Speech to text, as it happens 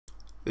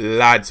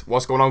Lads,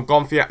 what's going on?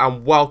 Gonfia,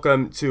 and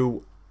welcome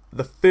to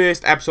the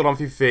first episode on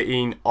FIFA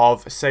 13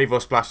 of Save or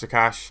Splash the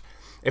Cash.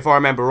 If I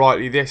remember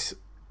rightly, this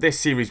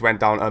series went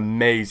down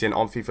amazing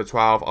on FIFA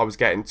 12. I was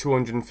getting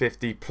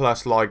 250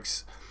 plus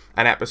likes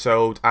an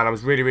episode, and I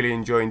was really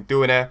enjoying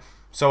doing it.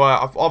 So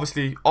I've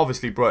obviously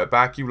brought it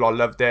back. You lot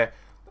loved it.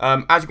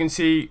 As you can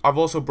see, I've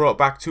also brought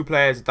back two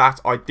players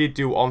that I did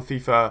do on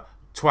FIFA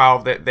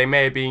 12. They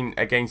may have been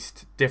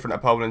against different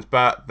opponents,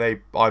 but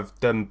I've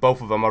done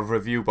both of them. I've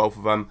reviewed both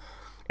of them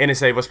in a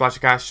Save or Splash the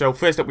Cash. So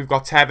first up, we've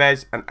got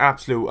Tevez, an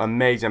absolute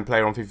amazing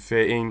player on FIFA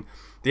 13.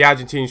 The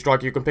Argentine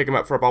striker, you can pick him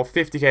up for about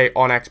 50k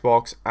on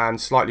Xbox and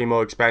slightly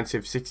more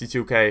expensive,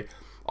 62k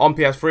on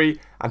PS3.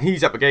 And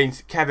he's up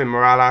against Kevin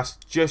Mirallas,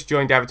 just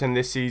joined Everton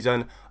this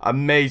season.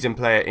 Amazing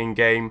player in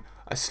game,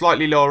 a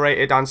slightly lower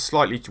rated and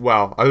slightly,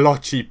 well, a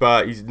lot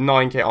cheaper. He's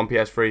 9k on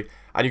PS3,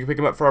 and you can pick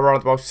him up for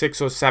around about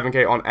 6 or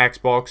 7k on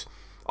Xbox.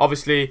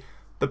 Obviously,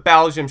 the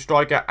Belgium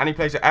striker, and he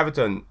plays at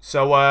Everton.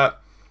 So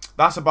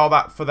that's about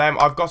that for them.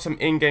 I've got some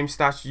in-game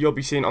stats you'll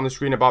be seeing on the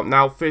screen about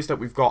now. First up,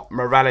 we've got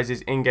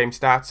Mirallas' in-game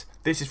stats.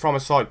 This is from a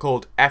site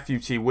called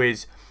FUT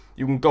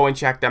You can go and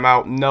check them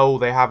out. No,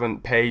 they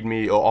haven't paid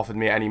me or offered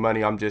me any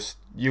money. I'm just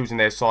using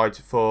their site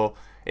for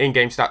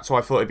in-game stats, so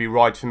I thought it'd be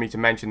right for me to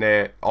mention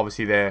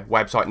obviously their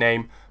website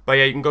name. But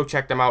yeah, you can go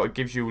check them out. It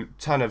gives you a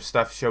ton of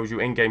stuff, shows you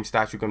in-game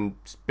stats. You can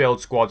build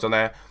squads on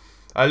there.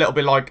 A little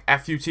bit like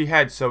FUT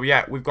Head. So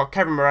yeah, we've got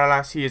Kevin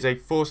Mirallas. He is a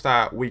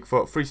 4-star weak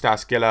foot, 3-star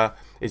skiller.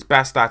 His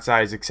best stats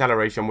are his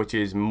acceleration, which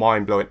is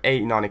mind-blowing,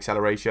 89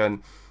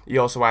 acceleration. He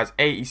also has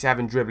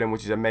 87 dribbling,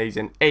 which is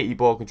amazing, 80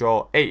 ball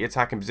control, 80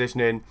 attacking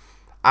positioning.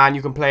 And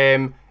you can play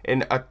him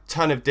in a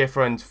ton of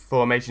different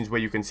formations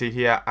where you can see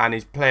here. And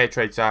his player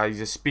traits are,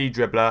 he's a speed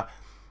dribbler,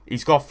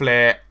 he's got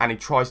flair, and he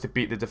tries to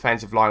beat the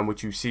defensive line,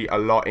 which you see a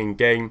lot in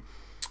game.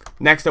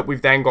 Next up,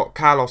 we've then got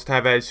Carlos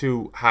Tevez,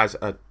 who has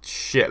a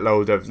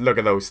shitload of, look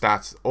at those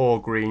stats, all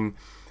green.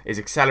 His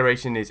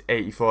acceleration is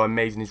 84,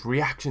 amazing. His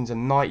reactions are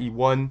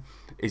 91.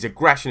 His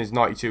aggression is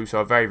 92, so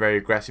a very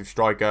aggressive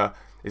striker.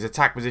 His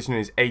attack position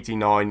is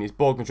 89. His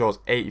ball control is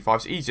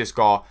 85. So he's just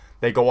got,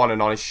 they go on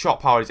and on. His shot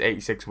power is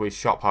 86, where his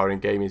shot power in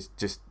game is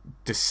just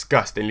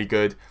disgustingly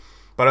good.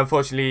 But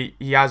unfortunately,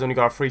 he has only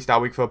got a 3-star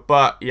weak foot,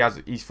 but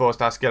he's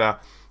 4-star skiller.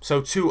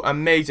 So two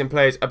amazing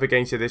players up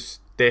against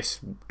this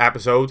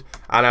episode,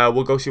 and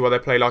we'll go see what they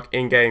play like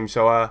in game.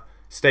 So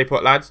stay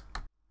put, lads.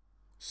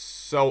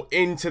 So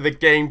into the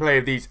gameplay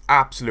of these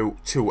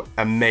absolute two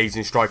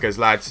amazing strikers,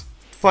 lads.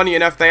 Funny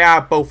enough, they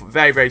are both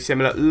very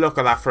similar. Look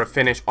at that for a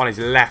finish on his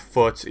left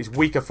foot. His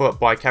weaker foot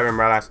by Kevin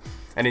Mirallas,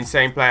 an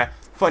insane player.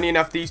 Funny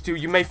enough, these two,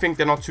 you may think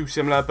they're not too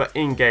similar, but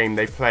in game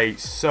they play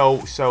so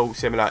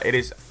similar. It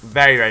is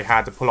very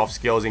hard to pull off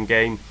skills in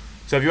game.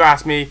 So if you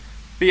ask me,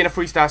 being a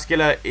 3-star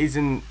skiller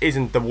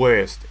isn't the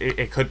worst.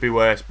 It could be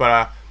worse,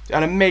 but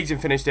an amazing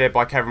finish there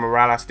by Kevin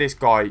Mirallas. This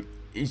guy,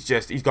 he's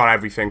got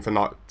everything for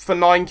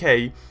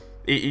 9k.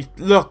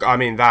 Look, I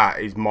mean, that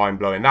is mind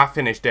blowing. That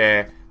finish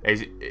there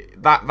is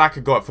that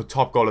could go up for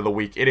top goal of the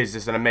week. It is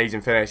just an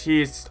amazing finish.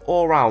 He is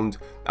all round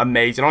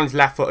amazing. On his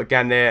left foot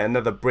again there,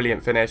 another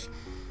brilliant finish.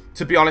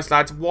 To be honest,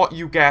 lads, what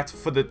you get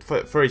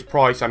for his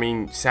price, I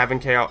mean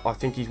 7k I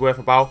think he's worth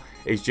about,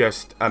 is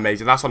just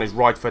amazing. That's on his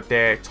right foot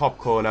there, top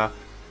corner.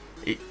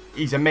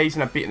 He's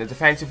amazing at beating the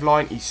defensive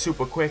line. He's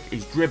super quick.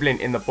 His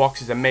dribbling in the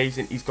box is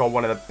amazing. He's got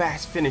one of the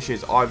best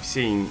finishes I've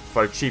seen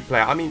for a cheap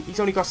player. I mean, he's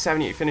only got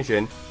 78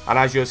 finishing, and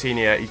as you're seeing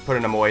here, he's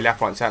putting them away left,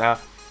 right, and centre.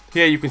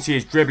 Here you can see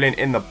his dribbling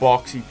in the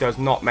box. He does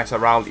not mess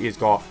around. He's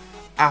got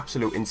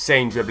absolute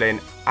insane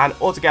dribbling, and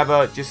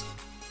altogether, just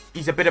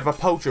he's a bit of a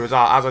poacher as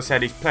well. As I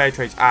said, his player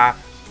traits are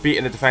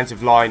beating the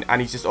defensive line, and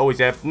he's just always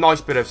there.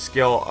 Nice bit of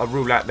skill, a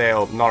roulette there,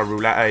 or not a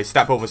roulette, a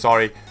step over,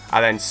 sorry,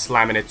 and then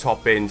slamming it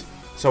top bins.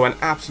 So an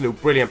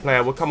absolute brilliant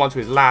player. We'll come on to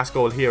his last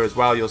goal here as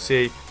well. You'll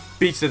see,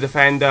 beats the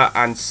defender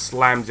and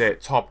slams it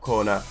top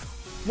corner.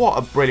 What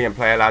a brilliant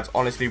player, lads.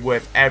 Honestly,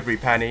 worth every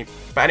penny.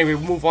 But anyway,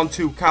 we'll move on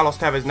to Carlos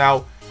Tevez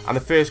now. And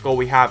the first goal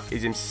we have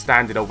is him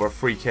standing over a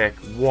free kick.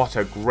 What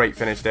a great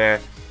finish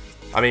there.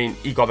 I mean,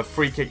 he got a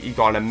free kick. He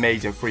got an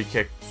amazing free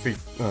kick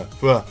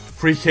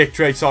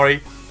trade,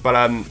 sorry. But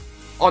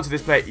onto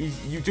this play,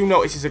 you do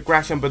notice his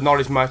aggression, but not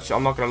as much.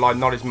 I'm not going to lie,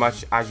 not as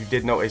much as you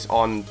did notice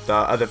on the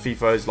other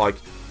FIFAs. Like,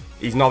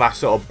 he's not that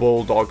sort of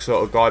bulldog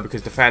sort of guy,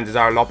 because defenders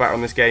are a lot better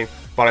on this game.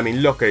 But I mean,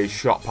 look at his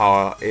shot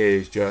power,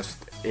 is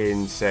just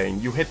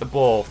insane. You hit the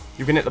ball,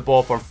 you can hit the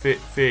ball from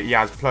 30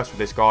 yards plus with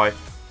this guy,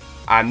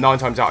 and 9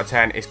 times out of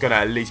 10, it's going to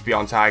at least be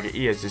on target.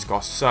 He has just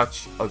got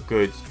such a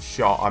good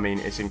shot. I mean,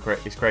 it's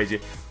crazy.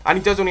 And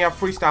he does only have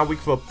 3-star weak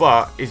foot,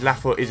 but his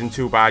left foot isn't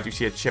too bad. You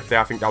see a chip there,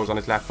 I think that was on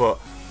his left foot.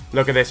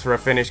 Look at this for a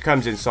finish,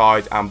 comes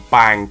inside and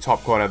bang,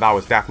 top corner. That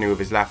was definitely with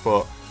his left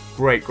foot.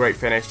 Great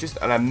finish. Just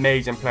an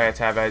amazing player,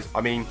 Tevez.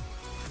 I mean,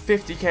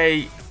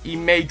 50k, he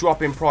may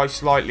drop in price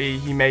slightly,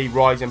 he may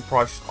rise in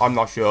price, I'm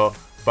not sure,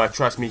 but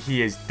trust me,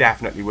 he is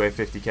definitely worth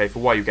 50k for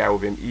what you get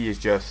with him. He is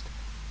just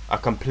a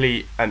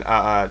complete and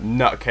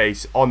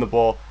nutcase on the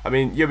ball. I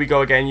mean, here we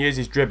go again. Here's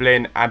his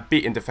dribbling and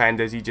beating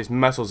defenders. He just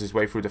muscles his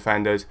way through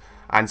defenders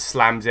and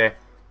slams it.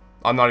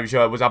 I'm not even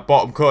sure. It was at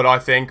bottom cut, I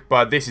think.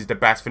 But this is the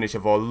best finish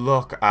of all.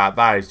 Look at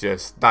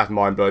that. That's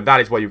mind-blowing.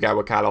 That is what you get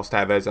with Carlos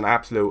Tevez. An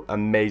absolute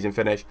amazing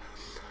finish.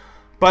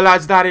 But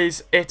lads, that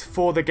is it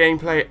for the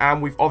gameplay,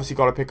 and we've obviously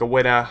got to pick a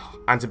winner.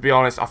 And to be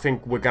honest, I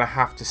think we're going to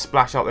have to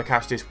splash out the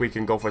cash this week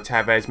and go for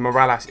Tevez.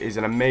 Mirallas is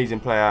an amazing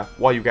player.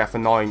 What you get for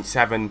 7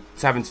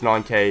 to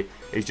 9k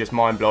is just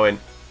mind-blowing.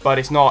 But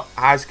it's not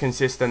as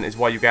consistent as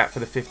what you get for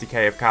the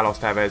 50k of Carlos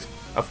Tevez.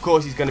 Of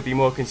course, he's going to be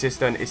more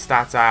consistent. His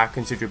stats are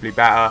considerably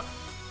better.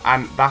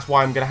 And that's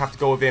why I'm going to have to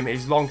go with him.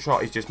 His long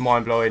shot is just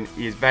mind-blowing.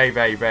 He is very,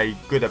 very, very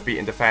good at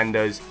beating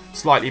defenders.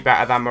 Slightly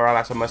better than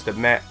Mirallas, I must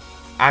admit.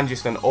 And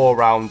just an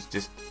all-round,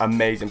 just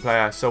amazing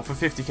player. So for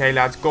 50k,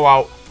 lads, go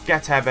out,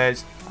 get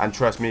Tevez, and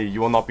trust me, you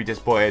will not be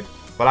disappointed.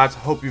 But lads,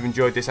 hope you've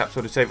enjoyed this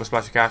episode of Save or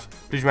Splash of Cash.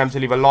 Please remember to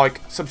leave a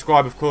like,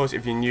 subscribe, of course,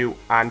 if you're new,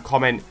 and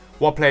comment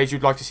what players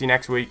you'd like to see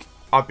next week.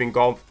 I've been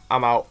Golf.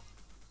 I'm out.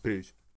 Peace.